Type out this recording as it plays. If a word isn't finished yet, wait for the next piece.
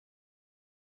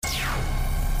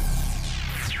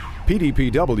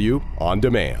PDPW On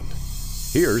Demand.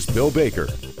 Here's Bill Baker.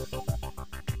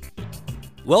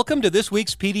 Welcome to this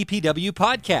week's PDPW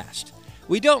podcast.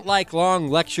 We don't like long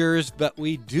lectures, but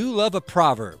we do love a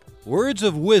proverb, words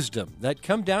of wisdom that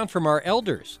come down from our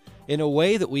elders in a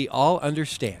way that we all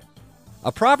understand.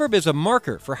 A proverb is a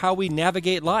marker for how we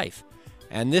navigate life.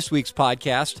 And this week's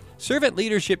podcast, servant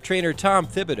leadership trainer Tom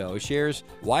Thibodeau shares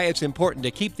why it's important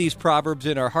to keep these proverbs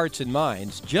in our hearts and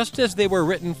minds just as they were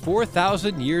written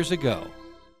 4,000 years ago.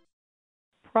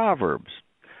 Proverbs.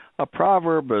 A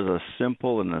proverb is a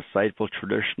simple and insightful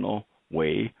traditional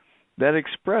way that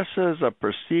expresses a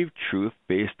perceived truth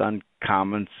based on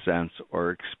common sense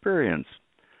or experience.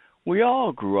 We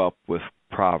all grew up with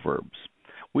proverbs.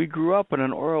 We grew up in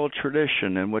an oral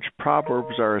tradition in which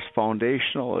proverbs are as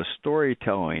foundational as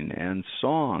storytelling and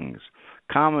songs,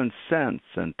 common sense,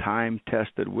 and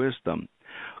time-tested wisdom.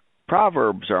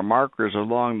 Proverbs are markers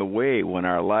along the way when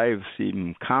our lives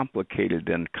seem complicated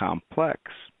and complex.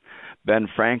 Ben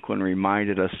Franklin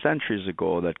reminded us centuries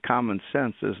ago that common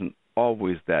sense isn't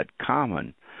always that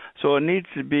common, so it needs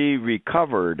to be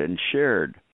recovered and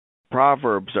shared.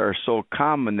 Proverbs are so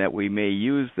common that we may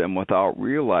use them without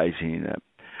realizing it.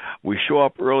 We show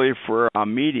up early for a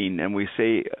meeting and we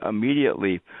say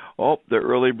immediately, "Oh, the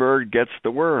early bird gets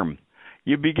the worm."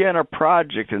 You begin a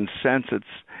project and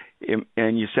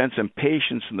you sense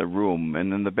impatience in the room,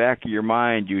 and in the back of your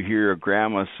mind you hear your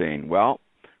grandma saying, "Well,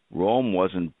 Rome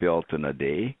wasn't built in a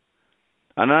day."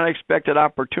 An unexpected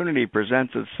opportunity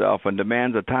presents itself and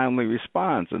demands a timely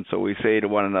response, and so we say to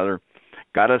one another,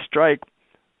 "Gotta strike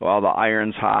while the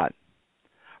iron's hot."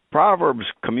 Proverbs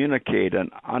communicate an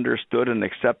understood and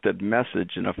accepted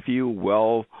message in a few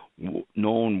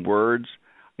well-known words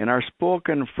and are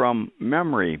spoken from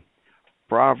memory.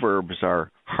 Proverbs are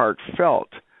heartfelt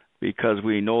because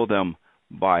we know them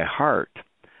by heart.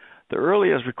 The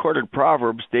earliest recorded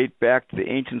proverbs date back to the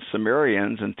ancient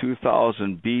Sumerians in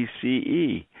 2000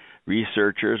 BCE.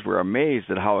 Researchers were amazed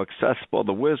at how accessible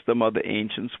the wisdom of the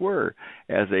ancients were,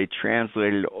 as they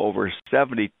translated over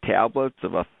 70 tablets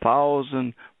of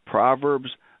 1,000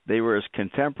 proverbs. They were as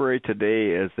contemporary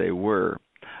today as they were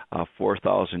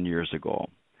 4,000 years ago.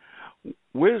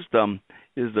 Wisdom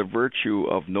is the virtue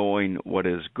of knowing what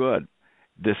is good.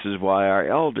 This is why our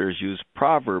elders used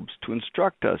proverbs to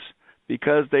instruct us,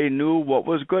 because they knew what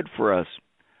was good for us.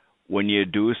 When you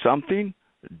do something,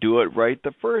 do it right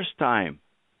the first time,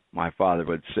 my father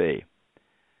would say.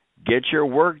 Get your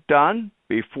work done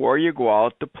before you go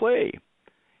out to play.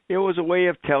 It was a way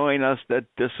of telling us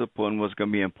that discipline was going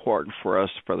to be important for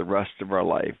us for the rest of our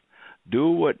life. Do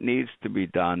what needs to be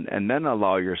done and then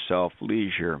allow yourself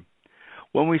leisure.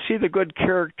 When we see the good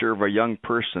character of a young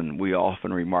person, we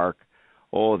often remark,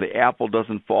 "Oh, the apple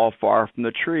doesn't fall far from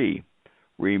the tree,"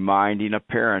 reminding a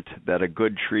parent that a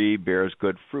good tree bears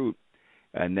good fruit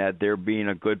and that their being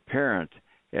a good parent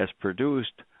has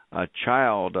produced a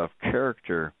child of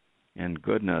character and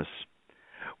goodness.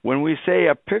 When we say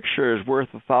a picture is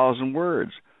worth 1,000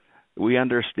 words, we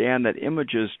understand that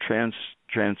images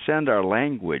transcend our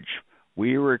language.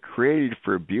 We were created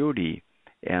for beauty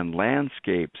and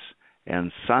landscapes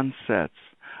and sunsets.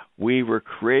 We were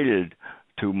created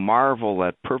to marvel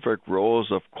at perfect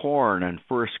rows of corn and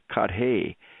first cut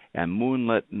hay and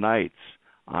moonlit nights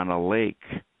on a lake.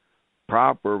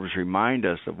 Proverbs remind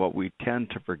us of what we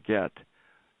tend to forget.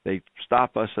 They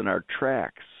stop us in our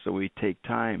tracks so we take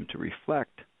time to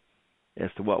reflect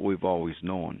as to what we've always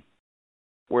known.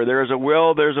 Where there's a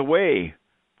will, there's a way,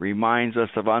 reminds us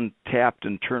of untapped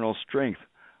internal strength,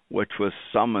 which was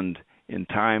summoned in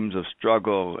times of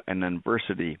struggle and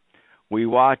adversity. We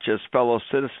watch as fellow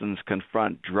citizens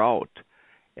confront drought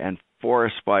and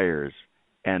forest fires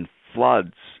and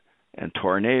floods and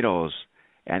tornadoes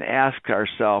and ask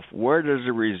ourselves, where does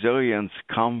the resilience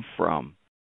come from?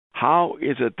 How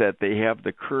is it that they have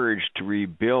the courage to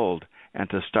rebuild and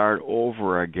to start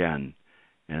over again?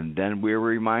 And then we're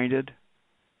reminded,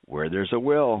 where there's a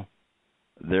will,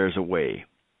 there's a way.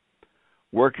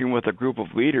 Working with a group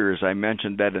of leaders, I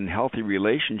mentioned that in healthy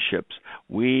relationships,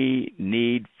 we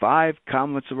need 5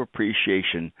 comments of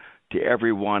appreciation to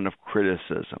every one of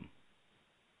criticism.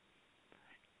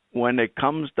 When it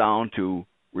comes down to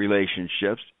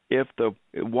relationships, if the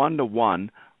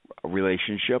one-to-one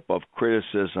relationship of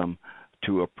criticism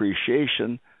to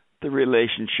appreciation, the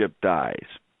relationship dies.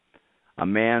 A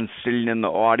man sitting in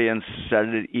the audience said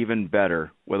it even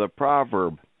better with a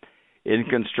proverb. In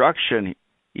construction,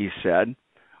 he said,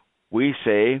 we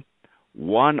say,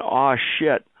 one aw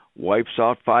shit wipes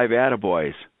out 5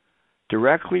 attaboys,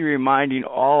 directly reminding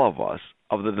all of us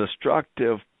of the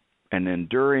destructive and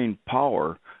enduring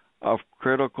power of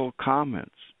critical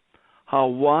comments. How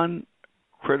one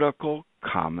critical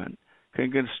comment can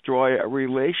destroy a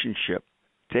relationship,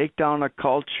 take down a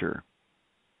culture,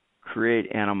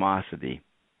 create animosity.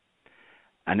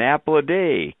 An apple a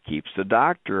day keeps the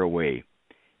doctor away.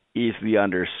 Easily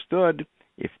understood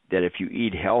that if you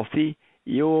eat healthy,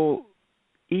 you'll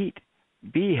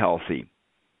be healthy.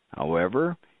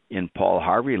 However, in Paul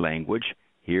Harvey language,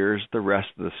 here's the rest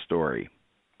of the story.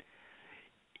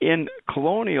 In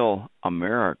colonial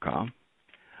America,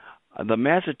 the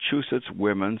Massachusetts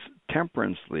Women's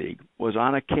Temperance League was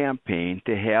on a campaign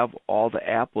to have all the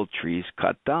apple trees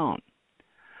cut down.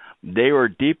 They were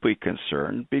deeply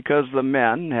concerned because the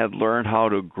men had learned how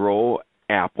to grow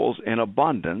apples in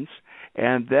abundance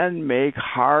and then make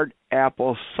hard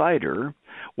apple cider,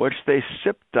 which they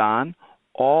sipped on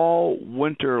all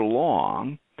winter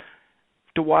long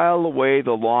to while away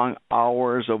the long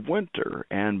hours of winter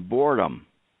and boredom.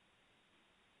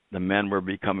 The men were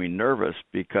becoming nervous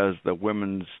because the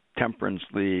Women's Temperance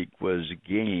League was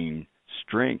gaining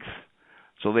strength.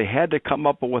 So they had to come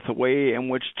up with a way in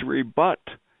which to rebut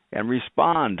and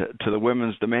respond to the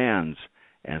women's demands.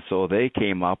 And so they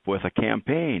came up with a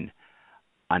campaign.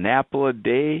 An apple a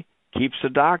day keeps the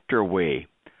doctor away,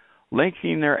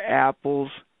 linking their apples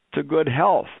to good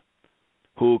health.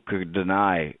 Who could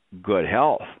deny good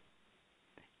health?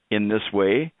 In this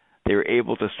way, they were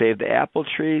able to save the apple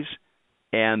trees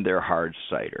and their hard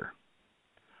cider.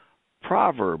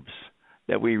 Proverbs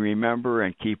that we remember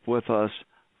and keep with us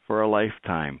for a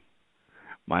lifetime.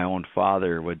 My own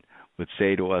father would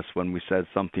say to us when we said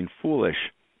something foolish,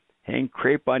 "Hang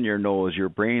crepe on your nose, your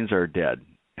brains are dead."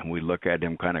 And we look at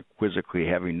him kind of quizzically,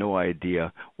 having no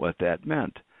idea what that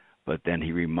meant. But then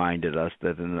he reminded us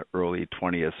that in the early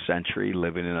 20th century,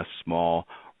 living in a small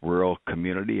rural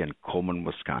community in Coleman,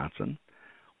 Wisconsin,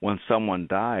 when someone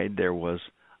died, there was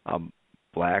a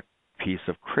black piece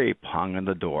of crepe hung on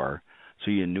the door,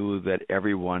 so you knew that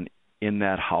everyone in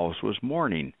that house was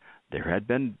mourning. There had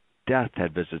been death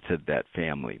had visited that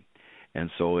family.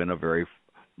 And so in a very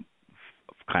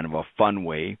kind of a fun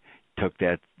way, took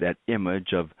that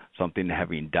image of something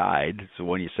having died. So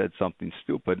when you said something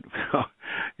stupid,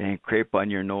 and crepe on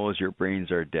your nose, your brains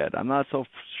are dead. I'm not so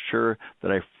sure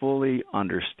that I fully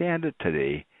understand it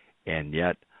today, and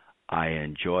yet I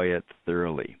enjoy it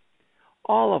thoroughly.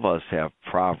 All of us have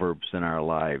proverbs in our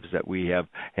lives that we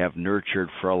have nurtured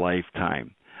for a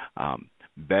lifetime.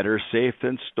 Better safe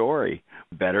than sorry.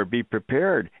 Better be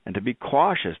prepared and to be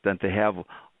cautious than to have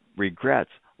regrets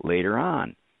later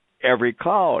on. Every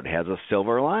cloud has a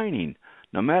silver lining.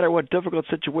 No matter what difficult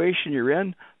situation you're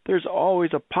in, there's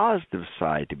always a positive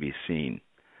side to be seen.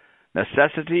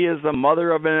 Necessity is the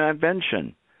mother of an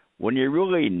invention. When you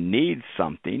really need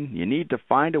something, you need to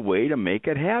find a way to make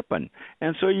it happen.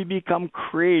 And so you become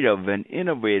creative and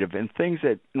innovative in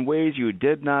in ways you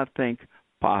did not think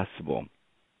possible.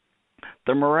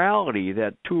 The morality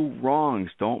that two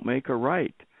wrongs don't make a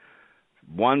right.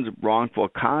 One's wrongful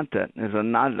content is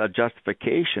not a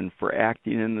justification for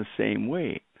acting in the same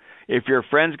way. If your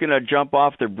friend's going to jump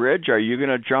off the bridge, are you going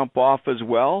to jump off as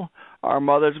well? Our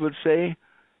mothers would say,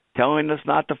 telling us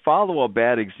not to follow a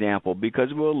bad example because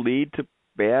it will lead to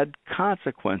bad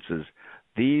consequences.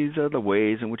 These are the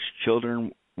ways in which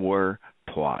children were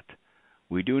taught.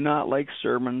 We do not like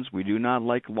sermons. We do not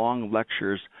like long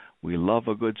lectures. We love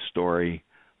a good story.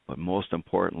 But most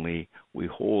importantly, we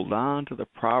hold on to the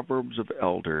Proverbs of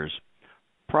elders.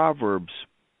 Proverbs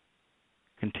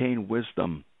contain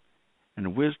wisdom,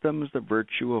 and wisdom is the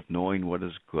virtue of knowing what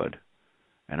is good.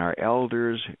 And our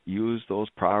elders use those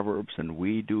proverbs, and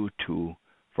we do too,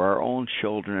 for our own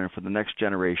children and for the next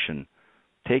generation,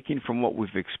 taking from what we've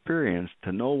experienced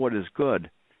to know what is good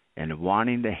and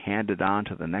wanting to hand it on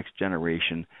to the next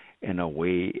generation in a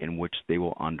way in which they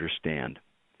will understand.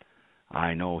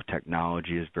 I know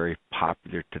technology is very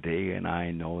popular today, and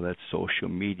I know that social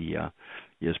media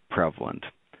is prevalent.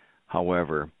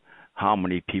 However, how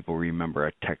many people remember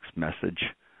a text message?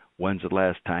 When's the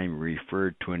last time you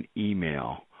referred to an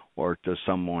email or to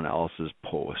someone else's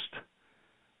post?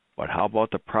 But how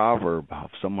about the proverb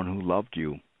of someone who loved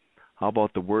you? How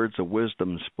about the words of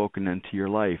wisdom spoken into your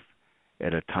life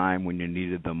at a time when you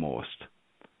needed them most?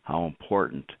 How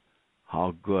important,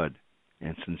 how good,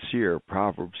 and sincere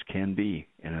Proverbs can be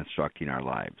in instructing our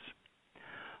lives.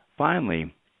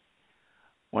 Finally,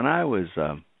 when I was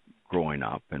growing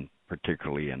up, and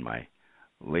particularly in my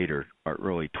later or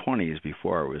early 20s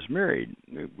before I was married,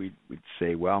 we'd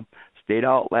say, well, stayed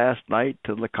out last night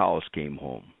till the cows came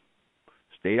home.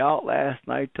 Stayed out last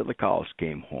night till the cows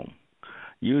came home.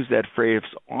 Use that phrase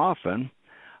often,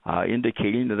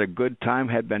 indicating that a good time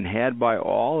had been had by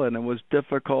all and it was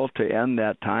difficult to end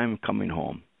that time coming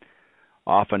home.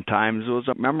 Oftentimes it was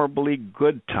a memorably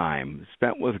good time,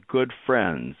 spent with good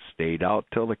friends, stayed out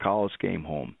till the cows came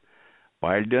home. But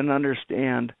I didn't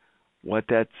understand what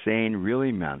that saying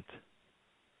really meant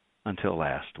until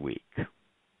last week.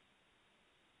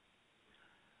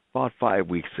 About 5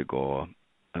 weeks ago,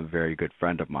 a very good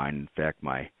friend of mine, in fact,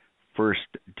 my first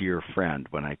dear friend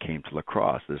when I came to La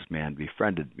Crosse, this man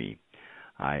befriended me.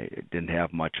 I didn't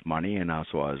have much money, and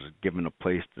also I was given a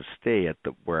place to stay at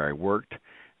where I worked,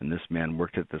 and this man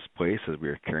worked at this place as we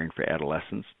were caring for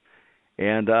adolescents.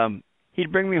 And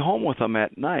he'd bring me home with him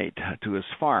at night to his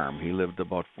farm. He lived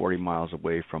about 40 miles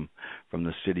away from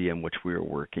the city in which we were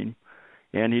working.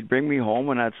 And he'd bring me home,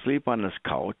 and I'd sleep on his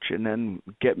couch, and then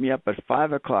get me up at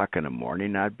 5 o'clock in the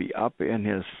morning. I'd be up in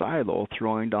his silo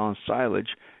throwing down silage,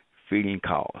 feeding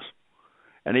cows.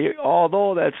 And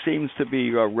although that seems to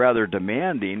be rather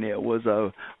demanding, it was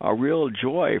a real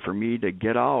joy for me to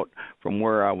get out from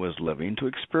where I was living, to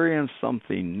experience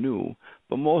something new,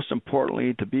 but most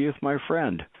importantly, to be with my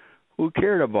friend who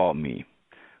cared about me,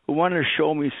 who wanted to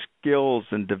show me skills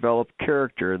and develop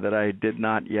character that I did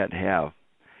not yet have.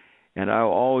 And I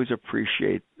always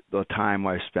appreciate the time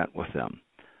I spent with him.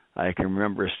 I can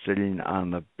remember sitting on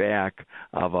the back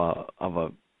of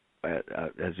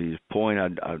as he's pulling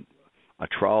a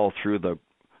trowel through the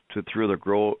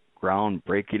ground,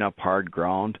 breaking up hard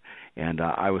ground, and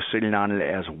I was sitting on it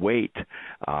as weight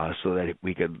so that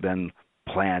we could then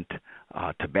plant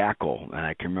tobacco. And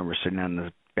I can remember sitting on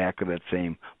the back of that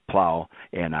same plow,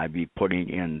 and I'd be putting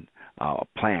in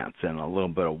plants and a little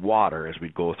bit of water as we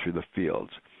go through the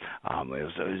fields. It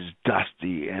was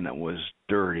dusty and it was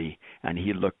dirty, and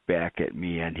he looked back at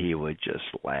me and he would just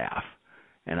laugh.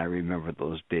 And I remember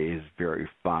those days very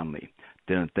fondly.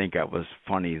 Didn't think I was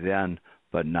funny then,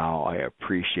 but now I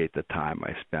appreciate the time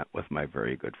I spent with my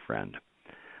very good friend.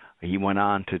 He went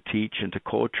on to teach and to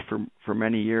coach for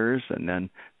many years, and then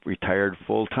retired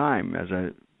full time as a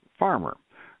farmer,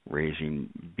 raising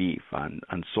beef on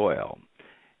soil.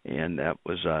 And that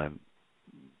was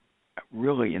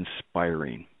really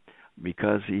inspiring,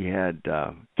 because he had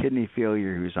kidney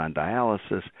failure. He was on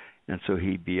dialysis, and so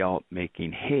he'd be out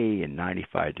making hay in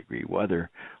 95-degree weather.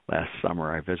 Last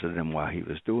summer, I visited him while he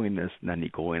was doing this, and then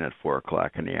he'd go in at 4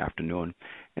 o'clock in the afternoon,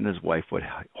 and his wife would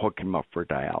hook him up for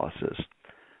dialysis.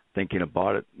 Thinking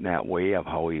about it in that way, of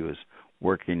how he was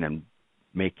working and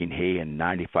making hay in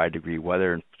 95-degree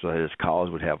weather so that his cows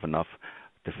would have enough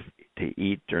to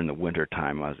eat during the winter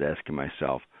time, I was asking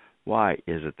myself, why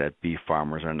is it that beef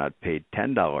farmers are not paid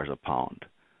 $10 a pound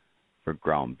for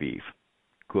ground beef?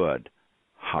 Good,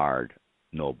 hard,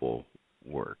 noble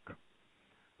work.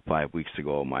 5 weeks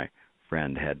ago, my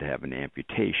friend had to have an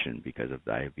amputation because of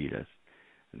diabetes,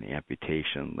 and the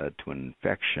amputation led to an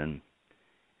infection,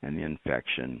 and the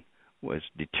infection was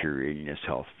deteriorating his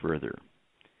health further.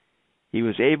 He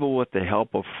was able, with the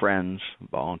help of friends,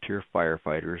 volunteer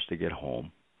firefighters, to get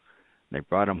home. They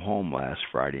brought him home last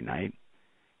Friday night,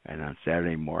 and on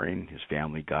Saturday morning, his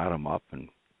family got him up and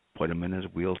put him in his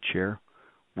wheelchair,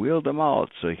 wheeled him out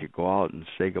so he could go out and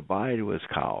say goodbye to his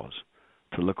cows,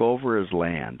 to look over his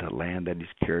land, a land that he's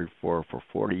cared for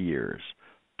 40 years,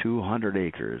 200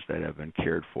 acres that have been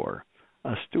cared for,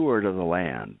 a steward of the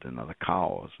land and of the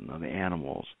cows and of the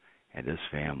animals and his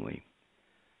family.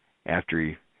 After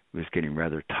he was getting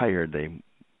rather tired, they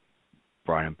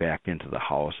brought him back into the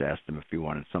house, asked him if he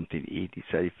wanted something to eat. He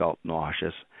said he felt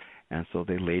nauseous, and so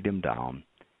they laid him down,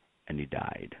 and he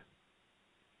died.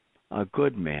 A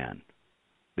good man,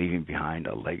 leaving behind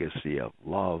a legacy of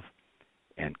love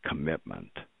and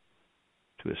commitment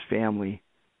to his family,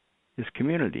 his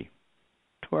community,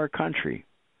 to our country,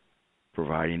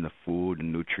 providing the food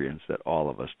and nutrients that all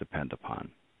of us depend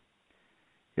upon.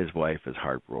 His wife is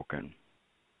heartbroken.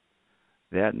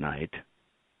 That night,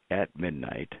 at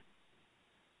midnight,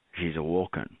 she's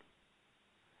awoken.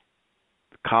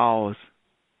 The cows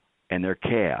and their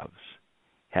calves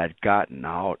had gotten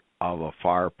out of a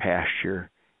far pasture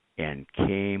and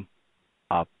came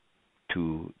up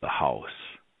to the house.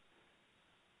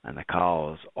 And the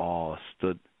cows all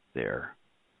stood there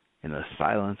in the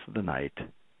silence of the night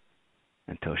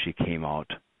until she came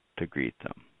out to greet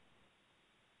them.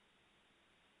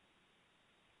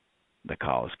 The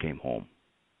cows came home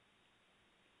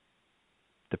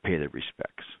to pay their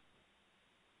respects.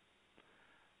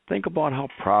 Think about how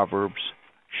Proverbs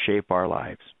shape our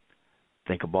lives.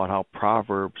 Think about how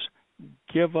Proverbs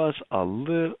give us a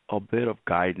little bit of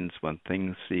guidance when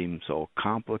things seem so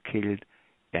complicated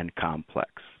and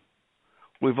complex.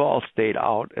 We've all stayed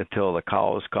out until the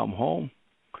cows come home,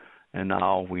 and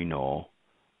now we know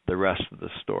the rest of the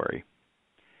story.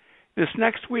 This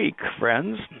next week,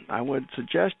 friends, I would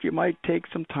suggest you might take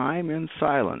some time in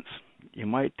silence. you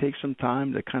might take some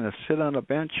time to kind of sit on a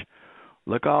bench,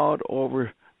 look out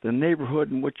over the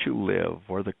neighborhood in which you live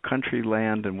or the country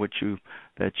land in which you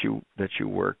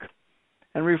work,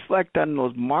 and reflect on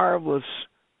those marvelous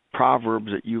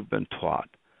proverbs that you've been taught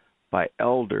by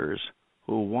elders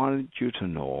who wanted you to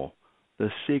know the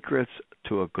secrets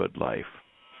to a good life.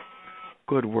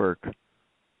 Good work,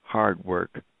 hard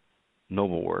work,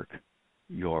 noble work,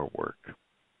 your work.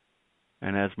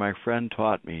 And as my friend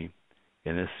taught me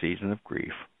in this season of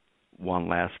grief, one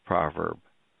last proverb: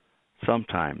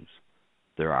 sometimes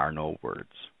there are no words.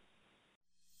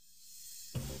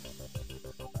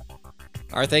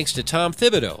 Our thanks to Tom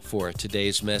Thibodeau for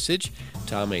today's message.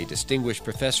 Tom, a distinguished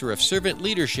professor of servant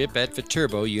leadership at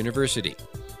Viterbo University.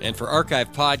 And for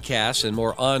archive podcasts and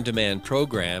more on-demand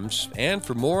programs, and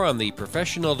for more on the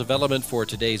professional development for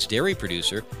today's dairy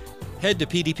producer, head to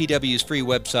PDPW's free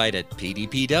website at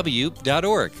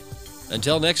pdpw.org.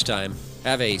 Until next time,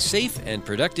 have a safe and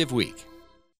productive week.